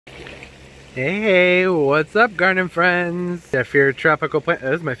Hey, what's up, garden friends? Jeff your tropical plant.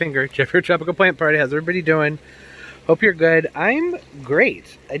 That was my finger. Jeff your tropical plant party. How's everybody doing? Hope you're good. I'm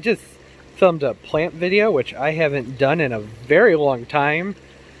great. I just filmed a plant video, which I haven't done in a very long time,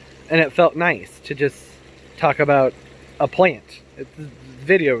 and it felt nice to just talk about a plant. The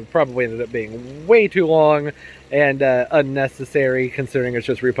video probably ended up being way too long and unnecessary, considering it's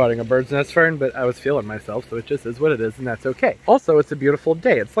just repotting a bird's nest fern, but I was feeling myself, so it just is what it is, and that's okay. Also, it's a beautiful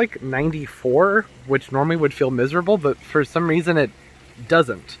day. It's like 94, which normally would feel miserable, but for some reason it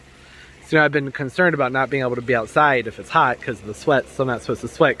doesn't. So, I've been concerned about not being able to be outside if it's hot because of the sweat, so I'm not supposed to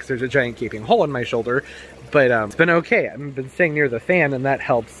sweat because there's a giant gaping hole in my shoulder, but it's been okay. I've been staying near the fan, and that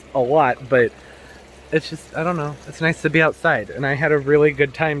helps a lot, but it's just, I don't know, it's nice to be outside, and I had a really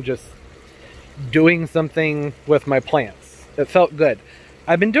good time just doing something with my plants. It felt good.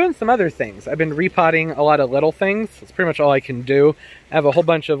 I've been doing some other things. I've been repotting a lot of little things. It's pretty much all I can do. I have a whole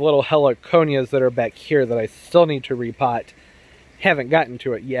bunch of little heliconias that are back here that I still need to repot. Haven't gotten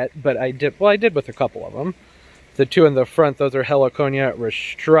to it yet, but I did with a couple of them. The two in the front, those are heliconia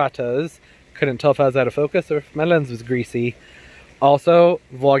rostratas. Couldn't tell if I was out of focus or if my lens was greasy. Also,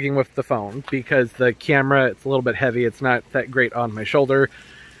 vlogging with the phone because the camera, it's a little bit heavy. It's not that great on my shoulder.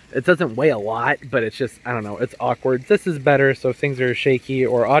 It doesn't weigh a lot, but it's just, I don't know, it's awkward. This is better, so if things are shaky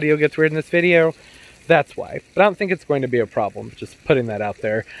or audio gets weird in this video, that's why. But I don't think it's going to be a problem, just putting that out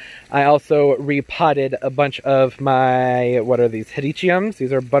there. I also repotted a bunch of my, what are these, hedychiums?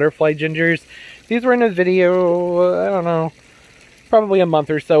 These are butterfly gingers. These were in a video, I don't know, probably a month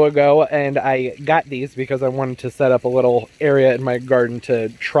or so ago, and I got these because I wanted to set up a little area in my garden to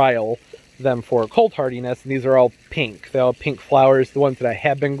trial them for cold hardiness, and these are all pink. They all have pink flowers. The ones that I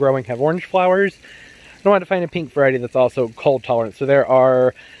have been growing have orange flowers. I wanted to find a pink variety that's also cold tolerant. So there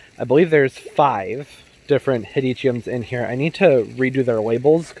are, I believe there's 5 different hedychiums in here. I need to redo their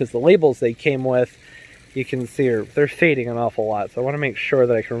labels because the labels they came with, you can see they're fading an awful lot. So I want to make sure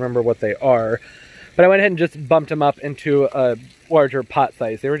that I can remember what they are. But I went ahead and just bumped them up into a larger pot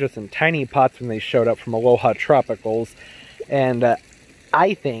size. They were just in tiny pots when they showed up from Aloha Tropicals. And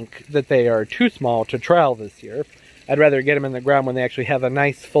I think that they are too small to trial this year. I'd rather get them in the ground when they actually have a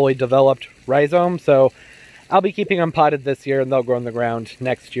nice, fully developed rhizome. So I'll be keeping them potted this year, and they'll grow in the ground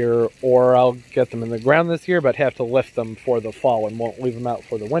next year. Or I'll get them in the ground this year, but have to lift them for the fall and won't leave them out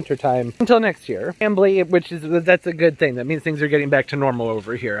for the winter time until next year. Ambly, that's a good thing. That means things are getting back to normal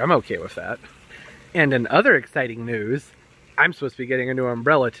over here. I'm okay with that. And in other exciting news, I'm supposed to be getting a new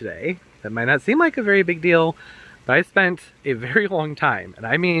umbrella today. That might not seem like a very big deal, but I spent a very long time, and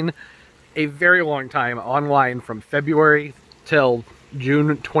I mean a very long time, online from February till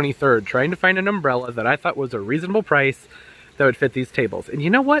June 23rd trying to find an umbrella that I thought was a reasonable price that would fit these tables. And you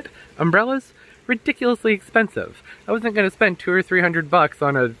know what? Umbrellas? Ridiculously expensive. I wasn't going to spend $200 or $300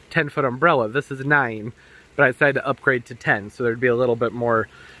 on a 10-foot umbrella. This is 9, but I decided to upgrade to 10, so there'd be a little bit more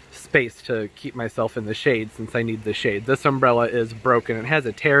space to keep myself in the shade since I need the shade. This umbrella is broken. It has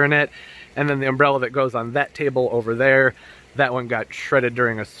a tear in it. And then the umbrella that goes on that table over there, that one got shredded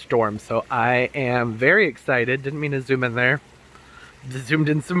during a storm. So I am very excited. Didn't mean to zoom in there. Zoomed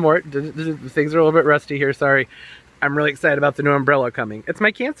in some more. Things are a little bit rusty here, sorry. I'm really excited about the new umbrella coming. It's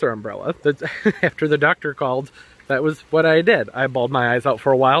my cancer umbrella. After the doctor called, that was what I did. I bawled my eyes out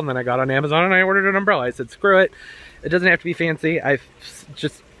for a while, and then I got on Amazon and I ordered an umbrella. I said, screw it. It doesn't have to be fancy. I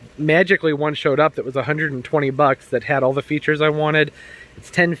just magically one showed up that was 120 bucks that had all the features I wanted. It's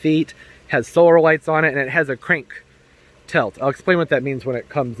 10 feet. Has solar lights on it, and it has a crank tilt. I'll explain what that means when it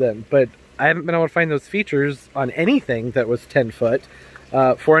comes in, but I haven't been able to find those features on anything that was 10 foot,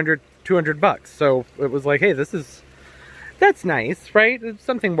 400, 200 bucks. So it was like, hey, that's nice, right?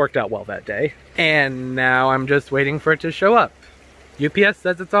 Something worked out well that day. And now I'm just waiting for it to show up. UPS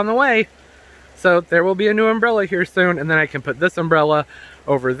says it's on the way. So there will be a new umbrella here soon, and then I can put this umbrella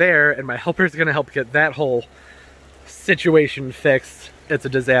over there, and my helper's gonna help get that whole situation fixed. It's a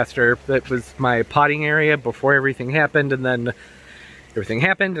disaster. That was my potting area before everything happened, and then everything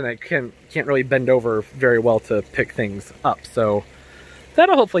happened, and I can't really bend over very well to pick things up. So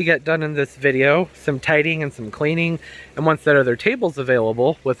that'll hopefully get done in this video. Some tidying and some cleaning, and once that other table's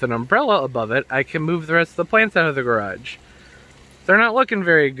available with an umbrella above it, I can move the rest of the plants out of the garage. They're not looking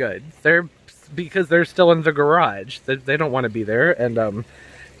very good. Because they're still in the garage. They don't want to be there, and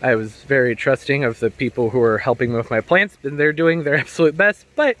I was very trusting of the people who are helping me with my plants, and they're doing their absolute best,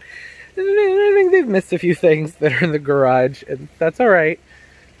 but I think they've missed a few things that are in the garage, and that's alright.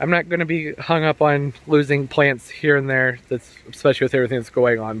 I'm not going to be hung up on losing plants here and there, especially with everything that's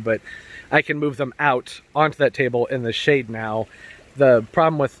going on, but I can move them out onto that table in the shade now. The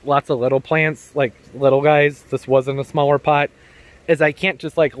problem with lots of little plants, like little guys, this wasn't a smaller pot, is I can't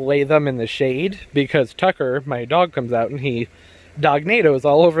just like lay them in the shade because Tucker, my dog, comes out and he dognadoes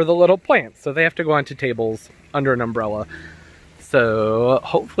all over the little plants. So they have to go onto tables under an umbrella. So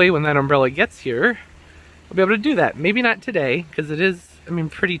hopefully when that umbrella gets here, I'll be able to do that. Maybe not today, because it is, I mean,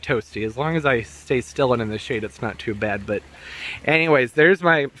 pretty toasty. As long as I stay still and in the shade, it's not too bad. But anyways, there's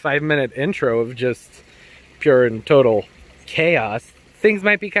my 5-minute intro of just pure and total chaos. Things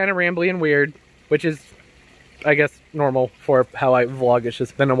might be kind of rambly and weird, which is, I guess, normal for how I vlog. It's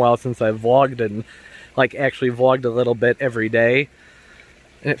just been a while since I've vlogged and like actually vlogged a little bit every day.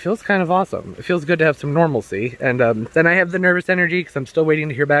 And it feels kind of awesome. It feels good to have some normalcy. And then I have the nervous energy because I'm still waiting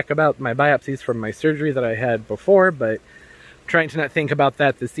to hear back about my biopsies from my surgery that I had before, but I'm trying to not think about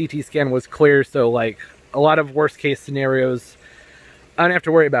that. The CT scan was clear, so like a lot of worst case scenarios I don't have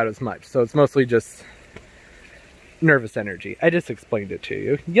to worry about as much. So it's mostly just nervous energy. I just explained it to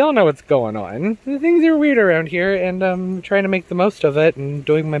you. Y'all know what's going on. Things are weird around here, and I'm trying to make the most of it and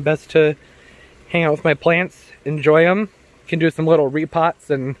doing my best to hang out with my plants, enjoy them. Can do some little repots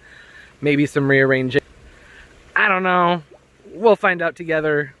and maybe some rearranging. I don't know. We'll find out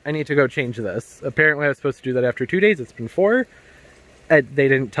together. I need to go change this. Apparently I was supposed to do that after 2 days. It's been 4. They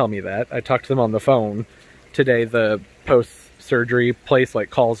didn't tell me that. I talked to them on the phone today. The post-surgery place like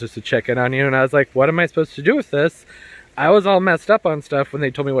calls just to check in on you, and I was like, what am I supposed to do with this? I was all messed up on stuff when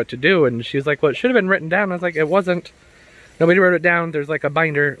they told me what to do, and she was like, well, it should have been written down. I was like, it wasn't. Nobody wrote it down. There's like a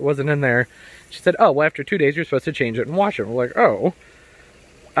binder. It wasn't in there. She said, oh, well, after 2 days, you're supposed to change it and wash it. We're like, oh.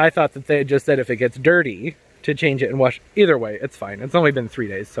 I thought that they had just said if it gets dirty to change it and wash. Either way, it's fine. It's only been 3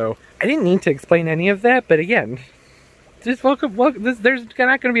 days, so I didn't need to explain any of that. But again, just welcome. There's not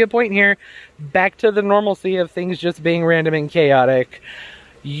going to be a point here. Back to the normalcy of things just being random and chaotic.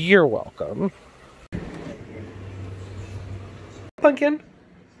 You're welcome. Pumpkin.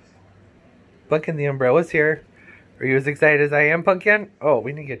 Pumpkin, the umbrella's here. Are you as excited as I am, Pumpkin? Oh,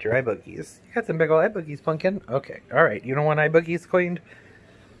 we need to get your eye boogies. You got some big old eye boogies, Pumpkin. Okay, alright. You don't want eye boogies cleaned?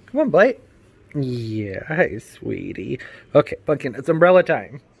 Come on, Blight. Yeah, hi, sweetie. Okay, Pumpkin, it's umbrella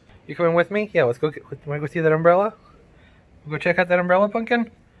time. You coming with me? Yeah, let's go get, wanna go see that umbrella? We'll go check out that umbrella, Pumpkin?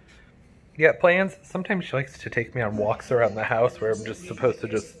 You got plans? Sometimes she likes to take me on walks around the house where I'm just supposed to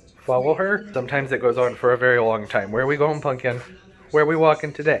just follow her. Sometimes it goes on for a very long time. Where are we going, Pumpkin? Where are we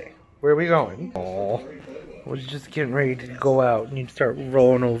walking today? Where are we going? Aww. I was just getting ready to go out and you'd start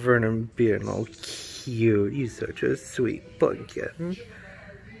rolling over and being all cute. You're such a sweet Pumpkin.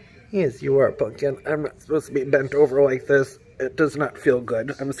 Yes, you are, Pumpkin. I'm not supposed to be bent over like this. It does not feel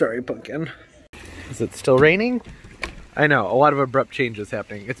good. I'm sorry, Pumpkin. Is it still raining? I know, a lot of abrupt changes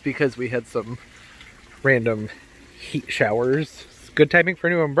happening. It's because we had some random heat showers. It's good timing for a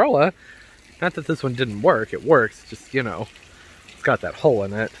new umbrella. Not that this one didn't work. It works, just, you know, it's got that hole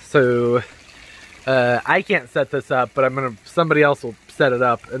in it. So I can't set this up, but somebody else will set it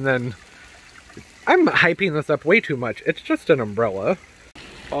up, and then I'm hyping this up way too much. It's just an umbrella.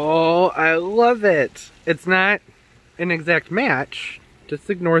 Oh, I love it. It's not an exact match. Just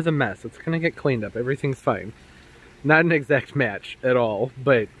ignore the mess. It's gonna get cleaned up. Everything's fine. Not an exact match at all,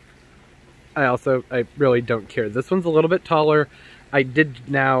 but I really don't care. This one's a little bit taller. I did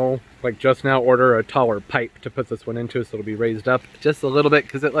just now order a taller pipe to put this one into, so it'll be raised up just a little bit,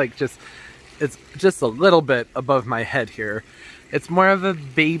 because it's just a little bit above my head here. It's more of a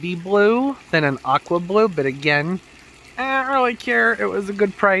baby blue than an aqua blue, but again, I don't really care. It was a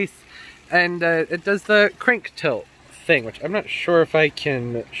good price. And it does the crank tilt thing, which I'm not sure if I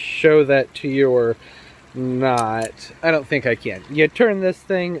can show that to you or not. I don't think I can. You turn this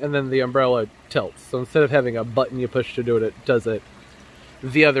thing and then the umbrella tilts. So instead of having a button you push to do it, it does it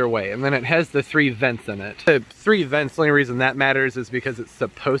the other way. And then it has the 3 vents in it. The 3 vents, the only reason that matters is because it's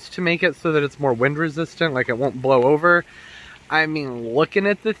supposed to make it so that it's more wind resistant, like it won't blow over. I mean, looking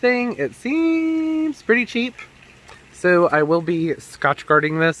at the thing, it seems pretty cheap. So I will be Scotch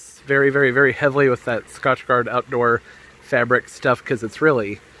guarding this very, very, very heavily with that Scotch Guard outdoor fabric stuff, because it's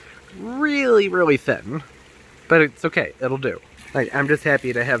really, really, really thin. But it's okay, it'll do. I'm just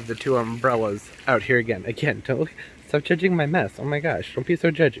happy to have the 2 umbrellas out here again. Again, don't stop judging my mess. Oh my gosh, don't be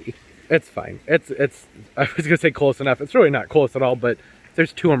so judgy. It's fine. It's I was gonna say close enough. It's really not close at all, but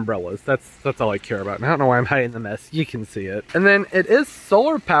there's 2 umbrellas. That's all I care about. And I don't know why I'm hiding the mess. You can see it. And then it is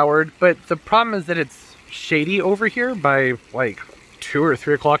solar powered, but the problem is that it's shady over here by like 2 or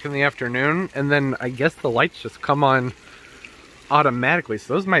 3 o'clock in the afternoon, and then I guess the lights just come on automatically,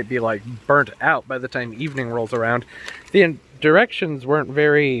 so those might be like burnt out by the time evening rolls around. The directions weren't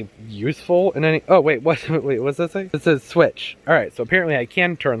very useful in any— oh wait, what's that say? It says switch. Alright, so apparently I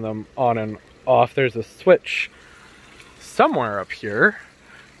can turn them on and off. There's a switch somewhere up here.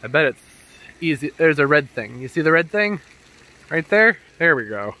 I bet it's easy. There's a red thing. You see the red thing? right there. There we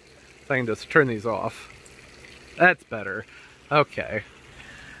go. So I can just turn these off. That's better. Okay.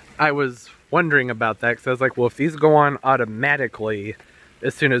 I was wondering about that because I was like, well, if these go on automatically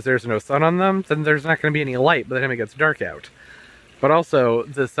as soon as there's no sun on them, then there's not going to be any light by the time it gets dark out. But also,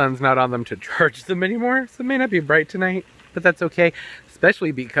 the sun's not on them to charge them anymore, so it may not be bright tonight, but that's okay,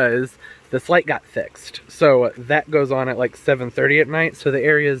 especially because this light got fixed. So that goes on at like 7:30 at night, so the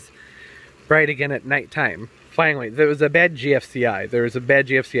area's bright again at nighttime. Finally, there was a bad GFCI. There was a bad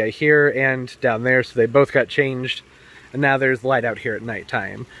GFCI here and down there, so they both got changed, and now there's light out here at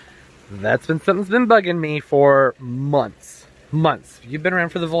nighttime. That's been something that's been bugging me for months. Months. You've been around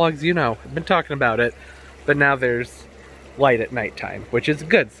for the vlogs, you know. I've been talking about it, but now there's light at nighttime, which is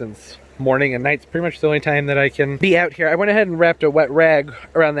good since morning and night's pretty much the only time that I can be out here. I went ahead and wrapped a wet rag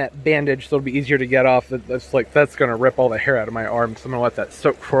around that bandage so it'll be easier to get off. That's gonna rip all the hair out of my arm, so I'm gonna let that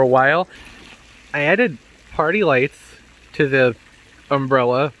soak for a while. I added party lights to the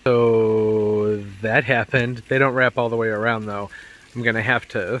umbrella, so that happened. They don't wrap all the way around though. I'm gonna have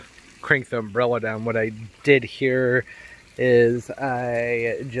to crank the umbrella down. What I did here is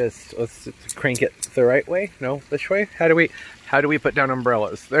let's crank it the right way. No, this way. How do we put down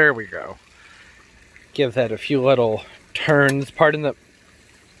umbrellas? There we go. Give that a few little turns. Pardon the,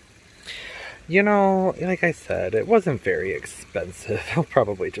 you know, like I said, it wasn't very expensive. I'll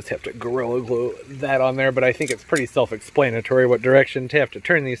probably just have to Gorilla Glue that on there, but I think it's pretty self-explanatory what direction to have to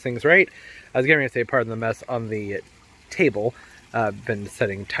turn these things right. I was going to say pardon the mess on the table. I've been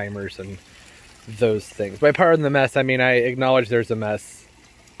setting timers and those things. By pardon the mess, I mean I acknowledge there's a mess.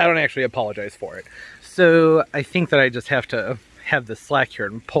 I don't actually apologize for it. So I think that I just have to have the slack here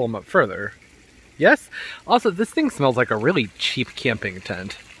and pull them up further. Yes? Also, this thing smells like a really cheap camping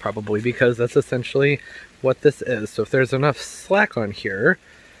tent. Probably because that's essentially what this is. So if there's enough slack on here,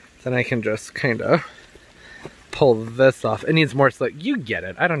 then I can just kind of pull this off. It needs more slack. You get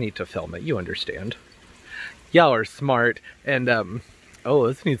it. I don't need to film it. You understand. Y'all are smart. And, oh,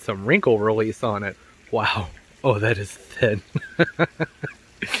 this needs some wrinkle release on it. Wow. Oh, that is thin.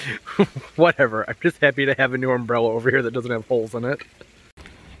 Whatever. I'm just happy to have a new umbrella over here that doesn't have holes in it.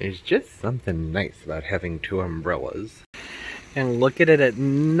 There's just something nice about having two umbrellas. And look at it at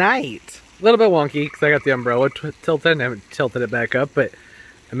night. A little bit wonky because I got the umbrella tilted. I haven't tilted it back up, but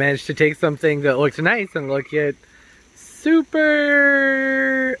I managed to take something that looked nice and look at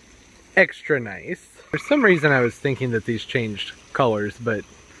super extra nice. For some reason I was thinking that these changed colors, but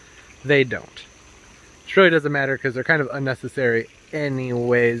they don't. Which really doesn't matter because they're kind of unnecessary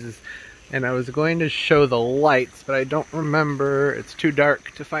anyways. And I was going to show the lights, but I don't remember. It's too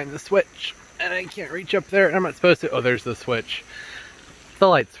dark to find the switch. And I can't reach up there. I'm not supposed to. Oh, there's the switch. The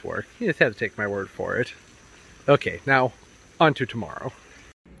lights work. You just have to take my word for it. Okay, now on to tomorrow.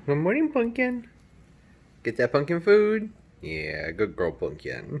 Good morning, Pumpkin. Get that pumpkin food? Yeah, good girl,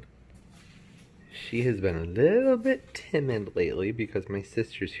 Pumpkin. She has been a little bit timid lately because my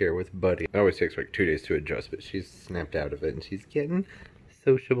sister's here with Buddy. It always takes like 2 days to adjust, but she's snapped out of it and she's getting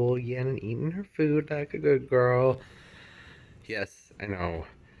sociable again and eating her food like a good girl. Yes, I know.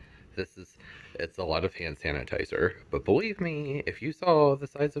 It's a lot of hand sanitizer, but believe me, if you saw the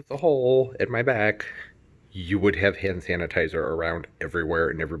size of the hole in my back, you would have hand sanitizer around everywhere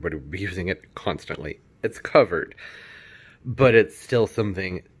and everybody would be using it constantly. It's covered, but it's still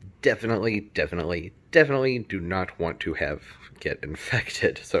something definitely do not want to have get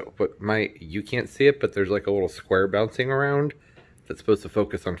infected. So, but you can't see it, but there's like a little square bouncing around that's supposed to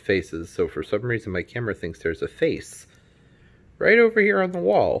focus on faces. So for some reason my camera thinks there's a face right over here on the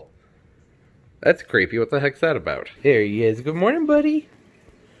wall. That's creepy. What the heck's that about? There he is. Good morning, buddy.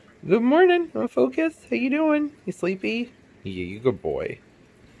 Good morning. Want to focus? How you doing? You sleepy? Yeah, you good boy.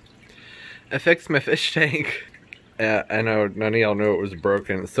 I fixed my fish tank. I know none of y'all knew it was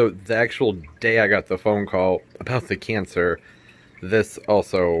broken. So the actual day I got the phone call about the cancer, this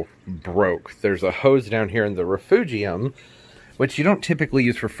also broke. There's a hose down here in the refugium, which you don't typically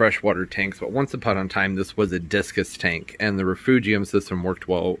use for freshwater tanks, but once upon a time this was a discus tank, and the refugium system worked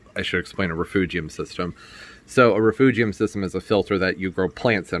well. I should explain a refugium system. So a refugium system is a filter that you grow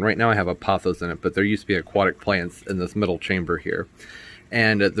plants in. Right now I have a pothos in it, but there used to be aquatic plants in this middle chamber here.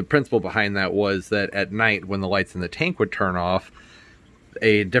 And the principle behind that was that at night when the lights in the tank would turn off,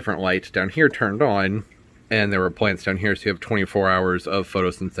 a different light down here turned on, and there were plants down here, so you have 24 hours of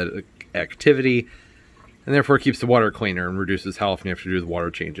photosynthetic activity, and therefore it keeps the water cleaner and reduces how often you have to do the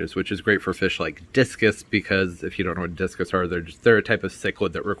water changes, which is great for fish like discus, because if you don't know what discus are, they're a type of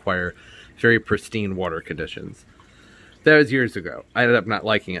cichlid that require very pristine water conditions. That was years ago. I ended up not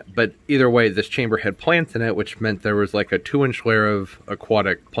liking it. But either way, this chamber had plants in it, which meant there was like a 2-inch layer of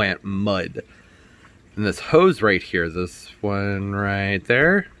aquatic plant mud. And this hose right here, this one right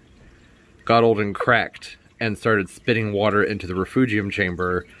there, got old and cracked and started spitting water into the refugium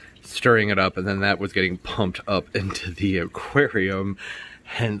chamber, stirring it up, and then that was getting pumped up into the aquarium,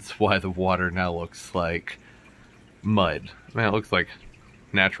 hence why the water now looks like mud. I mean, it looks like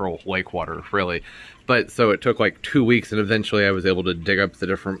natural lake water, really. But so it took like 2 weeks, and eventually I was able to dig up the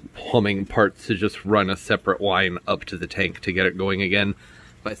different plumbing parts to just run a separate line up to the tank to get it going again.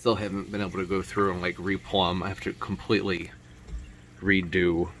 But I still haven't been able to go through and like replumb. I have to completely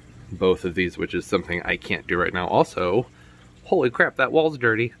redo both of these, which is something I can't do right now. Also, holy crap, that wall's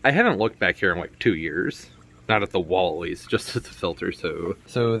dirty. I haven't looked back here in like 2 years. Not at the wall, at least, just at the filter.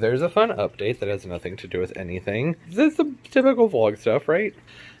 So there's a fun update that has nothing to do with anything. This is some typical vlog stuff, right?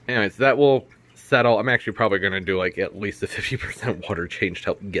 Anyways, that will settle. I'm actually probably going to do like at least a 50% water change to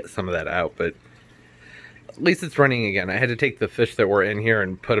help get some of that out, but at least it's running again. I had to take the fish that were in here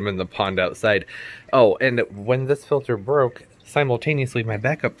and put them in the pond outside. Oh, and when this filter broke, simultaneously my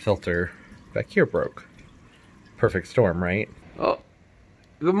backup filter back here broke. Perfect storm, right? Oh,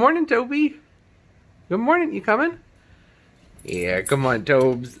 good morning, Toby. Good morning, you coming? Yeah, come on,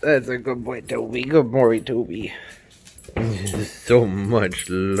 Tobes. That's a good boy, Toby. Good morning, Toby. So much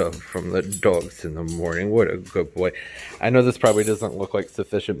love from the dogs in the morning. What a good boy. I know this probably doesn't look like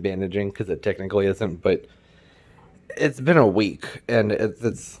sufficient bandaging, because it technically isn't, but it's been a week, and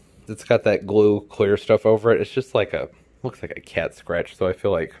it's got that glue clear stuff over it. It's just like looks like a cat scratch, so I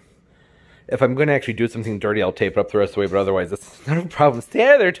feel like if I'm going to actually do something dirty, I'll tape it up the rest of the way, but otherwise, it's not a problem. Stay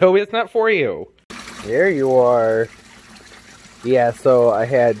out of there, Toby. It's not for you. There you are. Yeah, so I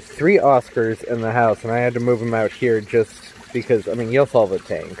had 3 Oscars in the house, and I had to move them out here just because, I mean, you'll solve the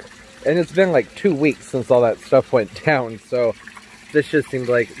tank. And it's been like 2 weeks since all that stuff went down, so this just seemed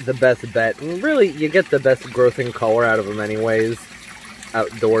like the best bet. And really, you get the best growth and color out of them anyways,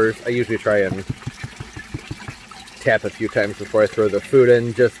 outdoors. I usually try and tap a few times before I throw the food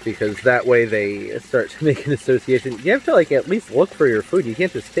in, just because that way they start to make an association. You have to like at least look for your food. You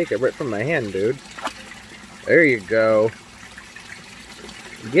can't just take it right from my hand, dude. There you go.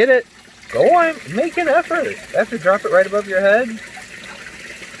 Get it. Go on. Make an effort. I have to drop it right above your head.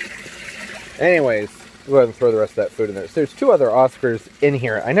 Anyways, go ahead and throw the rest of that food in there. So there's 2 other Oscars in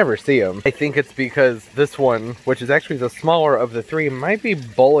here. I never see them. I think it's because this one, which is actually the smaller of the 3, might be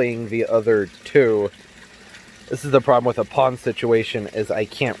bullying the other 2. This is the problem with a pond situation, is I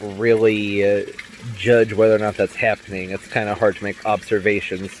can't really judge whether or not that's happening. It's kind of hard to make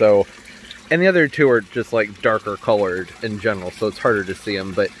observations. So, and the other 2 are just like darker colored in general, so it's harder to see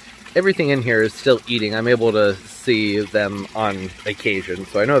them. But everything in here is still eating. I'm able to see them on occasion,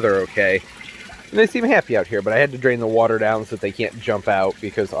 so I know they're okay. And they seem happy out here, but I had to drain the water down so that they can't jump out,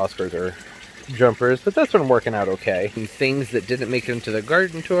 because Oscars are jumpers, but that's been working out okay. And things that didn't make it into the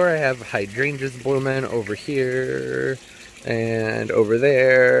garden tour, I have hydrangeas blooming over here, and over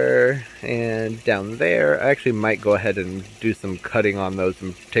there, and down there. I actually might go ahead and do some cutting on those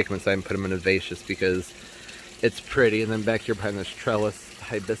and take them inside and put them in a vase, just because it's pretty. And then back here behind this trellis,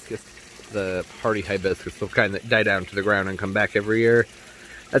 hibiscus, the hardy hibiscus, will kind of die down to the ground and come back every year.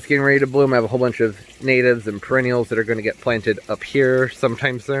 That's getting ready to bloom. I have a whole bunch of natives and perennials that are going to get planted up here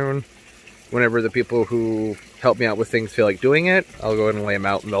sometime soon. Whenever the people who help me out with things feel like doing it, I'll go ahead and lay them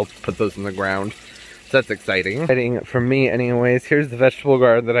out and they'll put those in the ground. So that's exciting. Exciting for me anyways. Here's the vegetable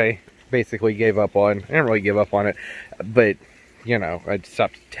garden that I basically gave up on. I didn't really give up on it, but you know, I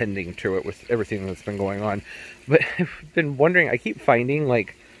stopped tending to it with everything that's been going on. But I've been wondering, I keep finding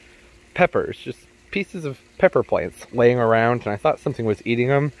like peppers, just pieces of pepper plants laying around, and I thought something was eating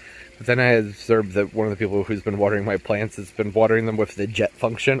them. But then I observed that one of the people who's been watering my plants has been watering them with the jet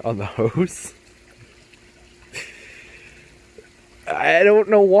function on the hose. I don't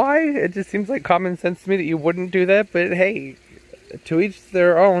know why. It just seems like common sense to me that you wouldn't do that, but hey, to each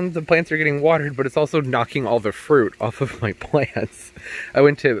their own. The plants are getting watered, but it's also knocking all the fruit off of my plants. I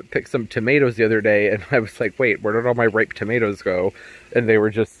went to pick some tomatoes the other day, and I was like, wait, where did all my ripe tomatoes go? And they were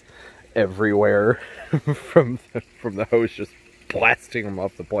just everywhere from the hose, just blasting them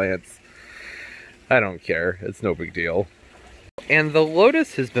off the plants. I don't care. It's no big deal. And the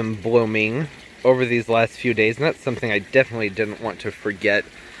lotus has been blooming over these last few days, and that's something I definitely didn't want to forget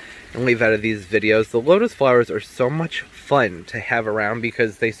and leave out of these videos. The lotus flowers are so much fun to have around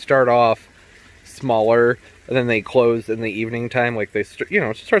because they start off smaller and then they close in the evening time. Like they, you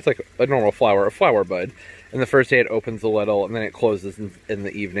know, it starts like a normal flower, a flower bud. And the first day it opens a little, and then it closes in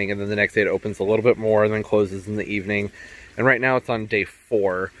the evening, and then the next day it opens a little bit more, and then closes in the evening. And right now it's on day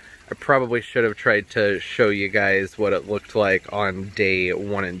 4. I probably should have tried to show you guys what it looked like on day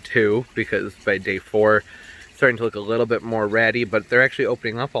 1 and 2, because by day 4 it's starting to look a little bit more ratty, but they're actually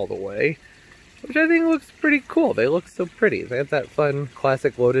opening up all the way. which I think looks pretty cool. They look so pretty. They have that fun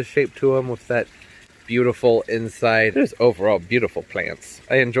classic lotus shape to them with that beautiful inside. Just overall beautiful plants.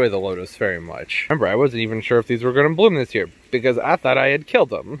 I enjoy the lotus very much. Remember, I wasn't even sure if these were going to bloom this year because I thought I had killed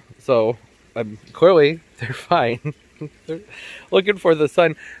them. So clearly they're fine. They're looking for the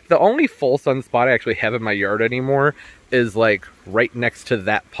sun. The only full sun spot I actually have in my yard anymore is like right next to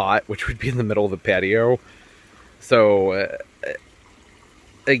that pot, which would be in the middle of the patio. So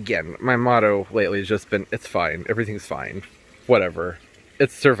again, my motto lately has just been, it's fine. Everything's fine. Whatever.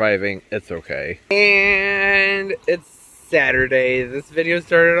 It's surviving. It's okay. And it's Saturday. This video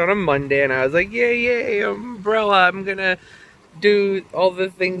started on a Monday and I was like, yay, yay, umbrella. I'm gonna do all the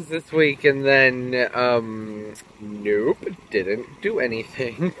things this week. And then, nope, didn't do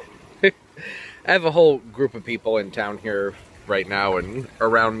anything. I have a whole group of people in town here right now and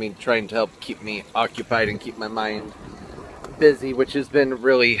around me trying to help keep me occupied and keep my mind busy, which has been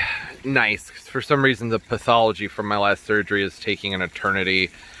really nice. For some reason, the pathology from my last surgery is taking an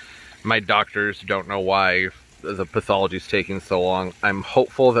eternity. My doctors don't know why the pathology is taking so long. I'm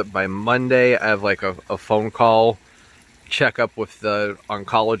hopeful that by Monday I have like a phone call checkup with the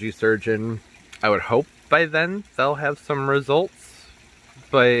oncology surgeon. I would hope by then they'll have some results,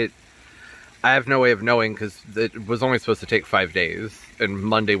 but I have no way of knowing because it was only supposed to take 5 days and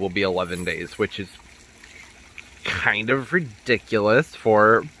Monday will be 11 days, which is kind of ridiculous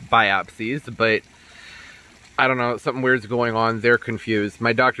for biopsies, but I don't know, something weird's going on. They're confused.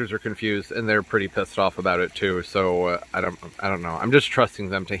 My doctors are confused and they're pretty pissed off about it too. So I don't know. I'm just trusting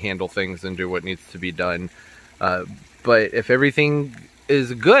them to handle things and do what needs to be done. But if everything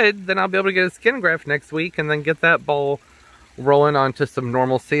is good, then I'll be able to get a skin graft next week and then get that ball rolling onto some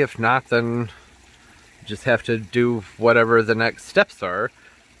normalcy. If not, then just have to do whatever the next steps are.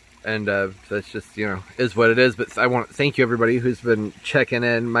 And that's just, you know, is what it is. But I want to thank you, everybody who's been checking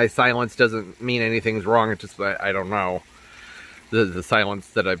in. My silence doesn't mean anything's wrong. It's just, I don't know. The silence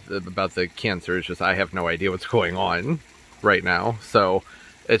that about the cancer is just, I have no idea what's going on right now. So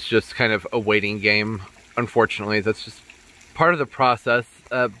it's just kind of a waiting game. Unfortunately, that's just part of the process.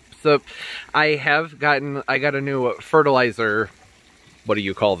 So I got a new fertilizer, what do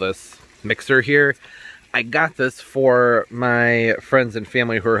you call this, mixer here. I got this for my friends and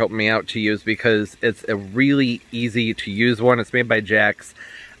family who are helping me out to use because it's a really easy to use one. It's made by Jax.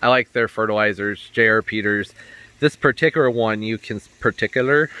 I like their fertilizers, J.R. Peters. This particular one, this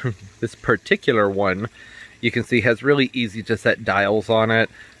particular one, you can see has really easy to set dials on it.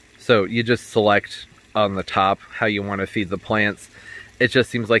 So you just select on the top how you want to feed the plants. It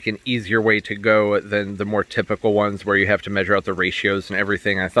just seems like an easier way to go than the more typical ones where you have to measure out the ratios and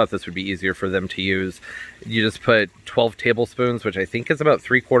everything. I thought this would be easier for them to use. You just put 12 tablespoons, which I think is about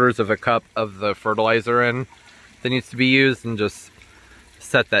 3/4 of a cup of the fertilizer in that needs to be used, and just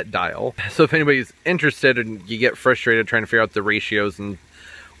set that dial. So if anybody's interested and you get frustrated trying to figure out the ratios and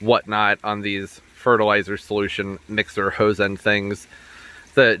whatnot on these fertilizer solution mixer hose end things,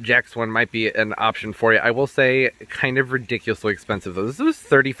 the Jax one might be an option for you. I will say, kind of ridiculously expensive though. This was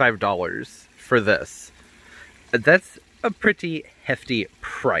 $35 for this. That's a pretty hefty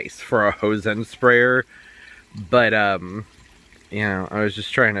price for a hose end sprayer. But, you know, I was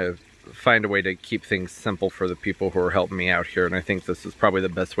just trying to find a way to keep things simple for the people who are helping me out here, and I think this is probably the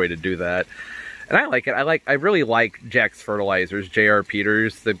best way to do that. And I like it. I really like Jax fertilizers, J.R.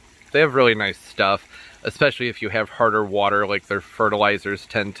 Peters. They have really nice stuff. Especially if you have harder water, like their fertilizers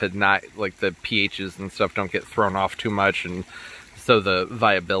tend to not, like the pHs and stuff don't get thrown off too much, and so the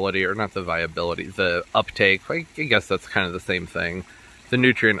viability, or not the viability, the uptake, I guess that's kind of the same thing. The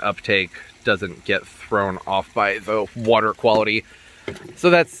nutrient uptake doesn't get thrown off by the water quality.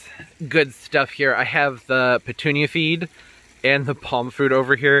 So that's good stuff here. I have the petunia feed and the palm food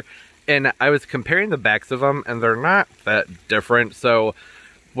over here, and I was comparing the backs of them, and they're not that different. So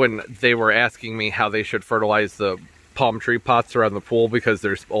when they were asking me how they should fertilize the palm tree pots around the pool, because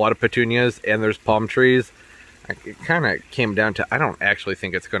there's a lot of petunias and there's palm trees, it kind of came down to, I don't actually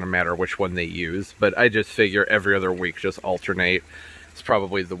think it's going to matter which one they use, but I just figure every other week just alternate. It's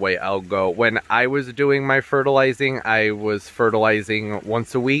probably the way I'll go. When I was doing my fertilizing, I was fertilizing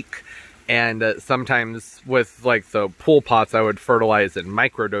once a week, and sometimes with like the pool pots I would fertilize in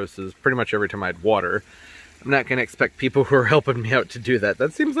microdoses pretty much every time I'd water. I'm not going to expect people who are helping me out to do that.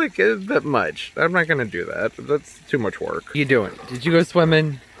 That seems like a bit much. I'm not going to do that. That's too much work. What are you doing? Did you go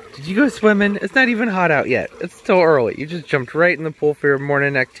swimming? Did you go swimming? It's not even hot out yet. It's still early. You just jumped right in the pool for your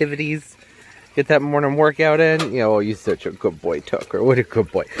morning activities. get that morning workout in. You know, oh, you're such a good boy, Tucker. What a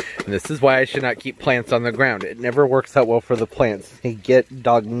good boy. And this is why I should not keep plants on the ground. It never works out well for the plants. They get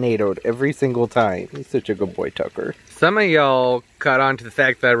dognadoed every single time. He's such a good boy, Tucker. Some of y'all caught on to the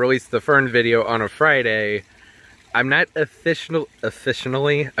fact that I released the fern video on a Friday. I'm not officially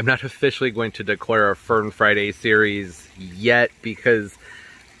going to declare a Fern Friday series yet because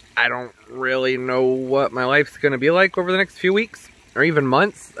I don't really know what my life's going to be like over the next few weeks or even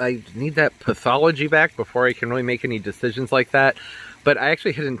months. I need that pathology back before I can really make any decisions like that. But I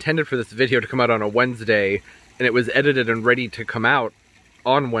actually had intended for this video to come out on a Wednesday, and it was edited and ready to come out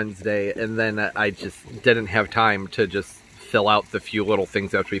on Wednesday, and then I just didn't have time to just fill out the few little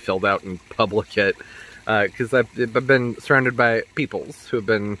things that have to be filled out and publish it. Because I've been surrounded by peoples who have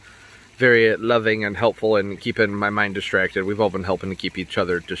been very loving and helpful in keeping my mind distracted. We've all been helping to keep each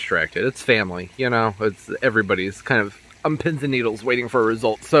other distracted. It's family, you know, it's everybody's kind of on pins and needles waiting for a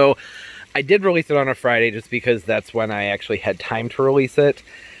result. So I did release it on a Friday just because that's when I actually had time to release it.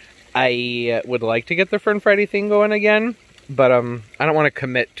 I would like to get the Fern Friday thing going again, but I don't want to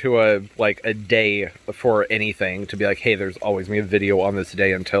commit to a day for anything to be like, hey, there's always gonna be a video on this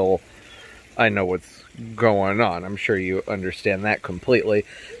day until I know what's going on. I'm sure you understand that completely.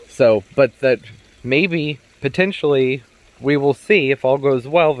 So, but that maybe, potentially, we will see. If all goes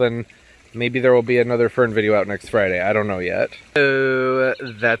well, then maybe there will be another fern video out next Friday. I don't know yet. So,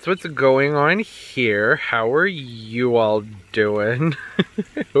 that's what's going on here. How are you all doing?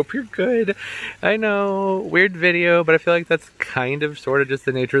 I hope you're good. I know, weird video, but I feel like that's kind of, sort of just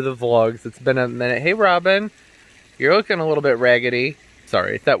the nature of the vlogs. It's been a minute. Hey, Robin. You're looking a little bit raggedy.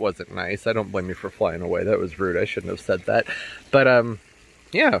 Sorry, that wasn't nice. I don't blame you for flying away. That was rude. I shouldn't have said that. But,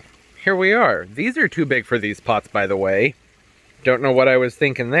 yeah, here we are. These are too big for these pots, by the way. Don't know what I was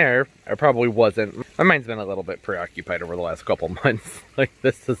thinking there. I probably wasn't. My mind's been a little bit preoccupied over the last couple months. Like,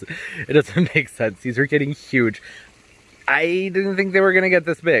 it doesn't make sense. These are getting huge. I didn't think they were going to get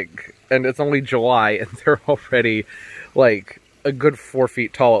this big. And it's only July, and they're already, like, a good 4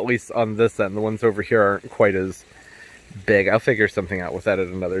 feet tall, at least on this end. The ones over here aren't quite as big. I'll figure something out with that at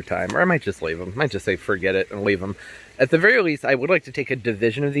another time, or I might just leave them. I might just say forget it and leave them. At the very least, I would like to take a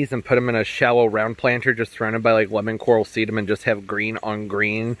division of these and put them in a shallow round planter just surrounded by like lemon coral sedum and just have green on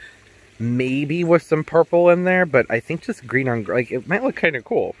green, maybe with some purple in there, but I think just green on, like, it might look kind of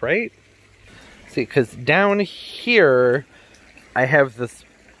cool, right? See, because down here I have this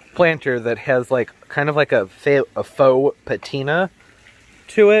planter that has like kind of like a faux patina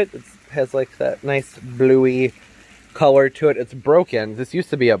to it. It has like that nice bluey color to it. It's broken. This used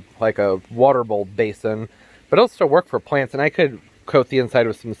to be like a water bowl basin, but it'll still work for plants, and I could coat the inside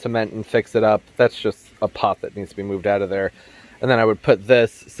with some cement and fix it up. That's just a pot that needs to be moved out of there. And then I would put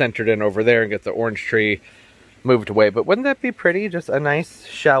this centered in over there and get the orange tree moved away. But wouldn't that be pretty? Just a nice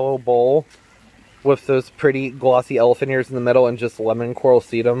shallow bowl with those pretty glossy elephant ears in the middle and just lemon coral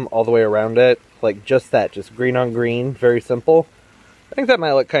sedum all the way around it. Like just that, just green on green, very simple. I think that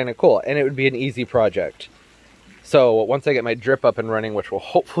might look kind of cool, and it would be an easy project. So once I get my drip up and running, which will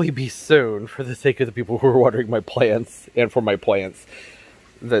hopefully be soon for the sake of the people who are watering my plants and for my plants,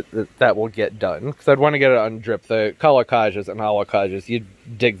 that will get done. Because I'd want to get it on drip. The colocages and alocages, you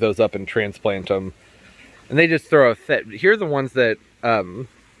dig those up and transplant them. And they just throw a fit. Here are the ones that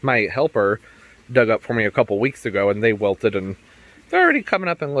my helper dug up for me a couple weeks ago, and they wilted, and they're already coming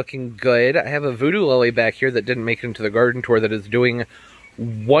up and looking good. I have a voodoo lily back here that didn't make it into the garden tour that is doing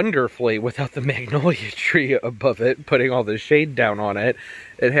wonderfully without the magnolia tree above it, putting all the shade down on it.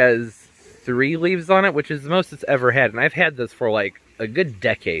 It has 3 leaves on it, which is the most it's ever had, and I've had this for like a good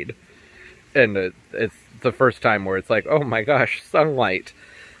decade, and it's the first time where it's like, oh my gosh, sunlight.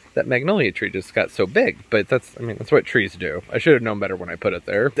 That magnolia tree just got so big, but that's, I mean, that's what trees do. I should have known better when I put it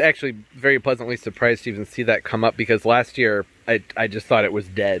there. Actually, very pleasantly surprised to even see that come up, because last year I just thought it was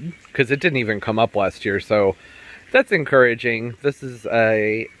dead, because it didn't even come up last year, so that's encouraging. This is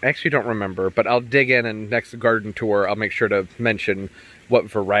I actually don't remember, but I'll dig in, and next garden tour I'll make sure to mention what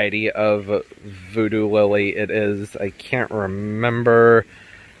variety of voodoo lily it is. I can't remember.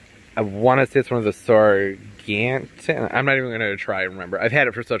 I want to say it's one of the Sargantin. I'm not even going to try and remember. I've had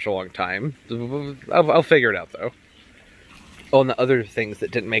it for such a long time. I'll figure it out though. Oh, and the other things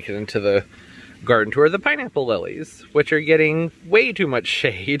that didn't make it into the garden tour, the pineapple lilies, which are getting way too much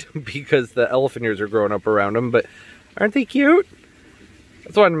shade because the elephant ears are growing up around them, but aren't they cute? I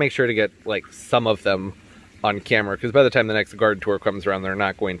just wanted to make sure to get like some of them on camera, because by the time the next garden tour comes around, they're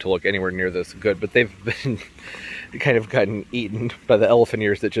not going to look anywhere near this good, but they've been kind of gotten eaten by the elephant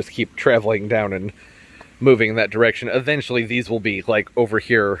ears that just keep traveling down and moving in that direction. Eventually these will be like over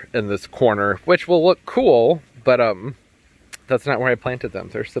here in this corner, which will look cool, but that's not where I planted them.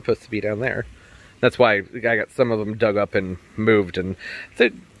 They're supposed to be down there. That's why I got some of them dug up and moved, and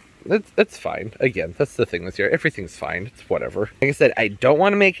it's fine. Again, that's the thing this year. Everything's fine. It's whatever. Like I said, I don't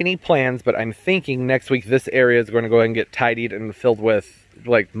want to make any plans, but I'm thinking next week this area is going to go ahead and get tidied and filled with,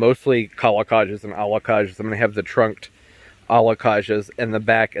 like, mostly colocages and alacages. I'm going to have the trunked alacages in the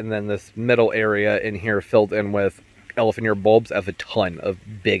back, and then this middle area in here filled in with elephant ear bulbs. I have a ton of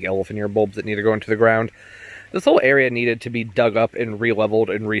big elephant ear bulbs that need to go into the ground. This whole area needed to be dug up and re-leveled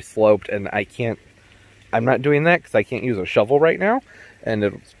and re-sloped, and I'm not doing that because I can't use a shovel right now, and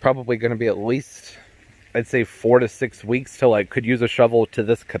it's probably going to be at least, I'd say, 4 to 6 weeks till I could use a shovel to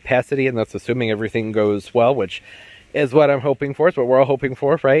this capacity, and that's assuming everything goes well, which is what I'm hoping for. It's what we're all hoping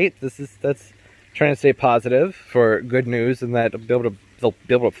for, right? That's trying to stay positive for good news, and that they'll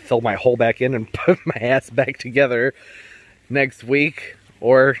be able to fill my hole back in and put my ass back together next week,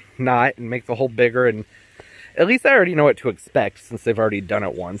 or not, and make the hole bigger. And at least I already know what to expect since they've already done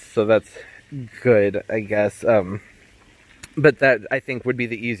it once, so that's good, I guess. But that, I think, would be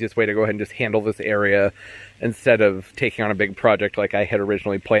the easiest way to go ahead and just handle this area instead of taking on a big project like I had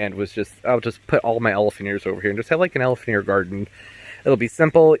originally planned. Was just, I'll just put all my elephant ears over here and just have like an elephant ear garden. It'll be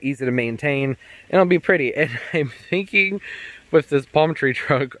simple, easy to maintain, and it'll be pretty. And I'm thinking with this palm tree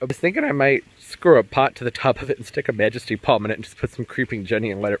trunk, I was thinking I might screw a pot to the top of it and stick a majesty palm in it and just put some creeping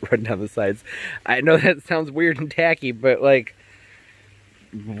Jenny and let it run down the sides. I know that sounds weird and tacky, but like,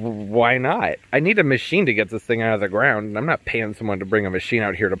 why not? I need a machine to get this thing out of the ground, and I'm not paying someone to bring a machine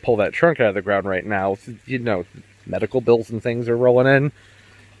out here to pull that trunk out of the ground right now. You know, medical bills and things are rolling in.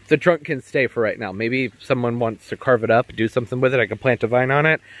 The trunk can stay for right now. Maybe if someone wants to carve it up, do something with it, I can plant a vine on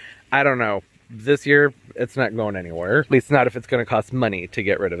it. I don't know. This year, it's not going anywhere. At least not if it's going to cost money to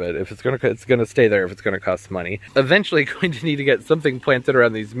get rid of it. If it's going to stay there if it's going to cost money. Eventually going to need to get something planted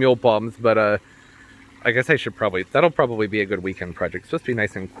around these mule palms, but I guess that'll probably be a good weekend project. It's supposed to be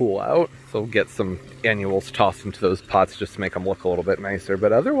nice and cool out, so we'll get some annuals tossed into those pots just to make them look a little bit nicer.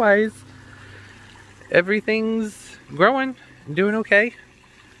 But otherwise, everything's growing and doing okay.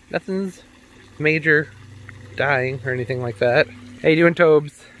 Nothing's major dying or anything like that. How you doing,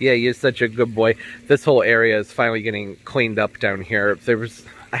 Tobes? Yeah, you're such a good boy. This whole area is finally getting cleaned up down here.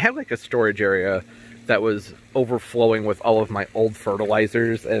 I had like a storage area that was overflowing with all of my old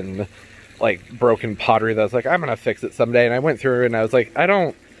fertilizers and like broken pottery that I was like, I'm gonna fix it someday. And I went through and I was like, I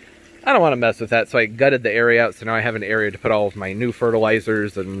don't want to mess with that. So I gutted the area out. So now I have an area to put all of my new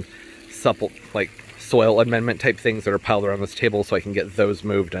fertilizers and soil amendment type things that are piled around this table, so I can get those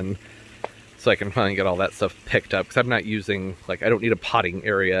moved and so I can finally get all that stuff picked up. Because I'm not using, like, I don't need a potting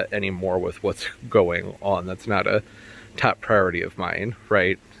area anymore with what's going on. That's not a top priority of mine,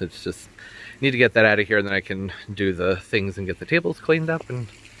 right? It's just, need to get that out of here, and then I can do the things and get the tables cleaned up, and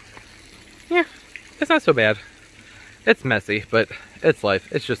yeah, it's not so bad. It's messy, but it's life.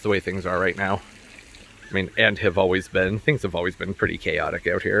 It's just the way things are right now. I mean, and have always been. Things have always been pretty chaotic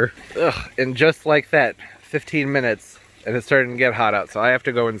out here. Ugh, and just like that, 15 minutes, and it's starting to get hot out, so I have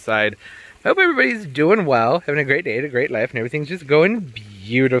to go inside. I hope everybody's doing well, having a great day, a great life, and everything's just going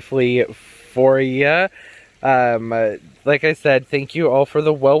beautifully for you. Like I said, thank you all for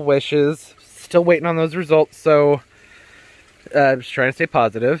the well wishes. Still waiting on those results, so I'm just trying to stay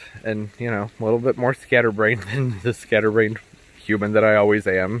positive and, you know, a little bit more scatterbrained than the scatterbrained human that I always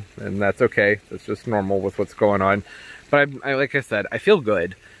am, and that's okay. That's just normal with what's going on. But like I said, I feel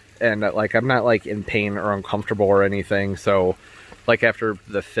good, and like I'm not like in pain or uncomfortable or anything. So like after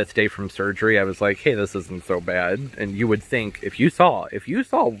the 5th day from surgery, I was like, hey, this isn't so bad. And you would think if you saw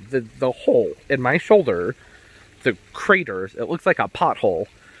the hole in my shoulder, the crater, it looks like a pothole,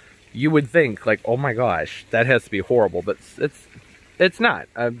 you would think like, oh my gosh, that has to be horrible. But it's not.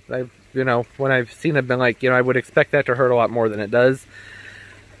 You know, when I've seen it, I've been like, you know, I would expect that to hurt a lot more than it does.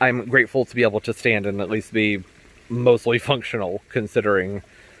 I'm grateful to be able to stand and at least be mostly functional, considering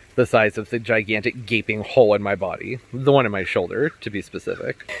the size of the gigantic gaping hole in my body. The one in my shoulder, to be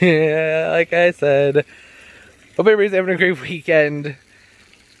specific. Yeah, like I said, hope everybody's having a great weekend.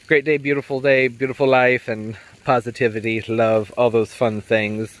 Great day, beautiful life, and positivity, love, all those fun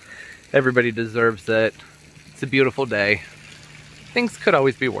things. Everybody deserves it. It's a beautiful day. Things could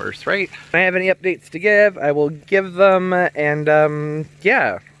always be worse, right? If I have any updates to give, I will give them, and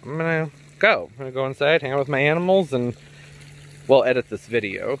yeah, I'm gonna go inside, hang out with my animals, and we'll edit this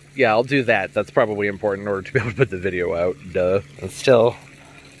video. Yeah, I'll do that. That's probably important in order to be able to put the video out, duh. And still,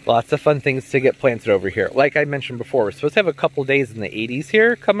 lots of fun things to get planted over here. Like I mentioned before, we're supposed to have a couple days in the 80s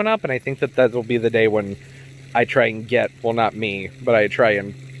here coming up, and I think that will be the day when I try and get, well, not me, but I try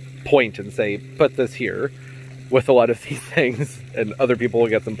and point and say, put this here with a lot of these things, and other people will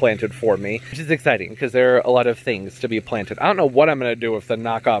get them planted for me, which is exciting because there are a lot of things to be planted. I don't know what I'm going to do with the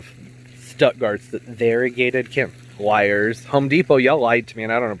knockoff Stuttgart's the variegated liars. Home Depot, y'all lied to me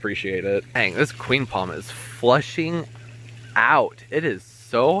and I don't appreciate it. Dang, this queen palm is flushing out. It is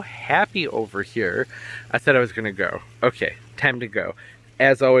so happy over here. I said I was gonna go. Okay, time to go.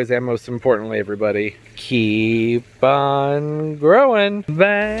 As always, and most importantly, everybody, keep on growing.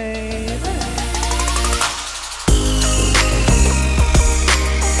 Bye.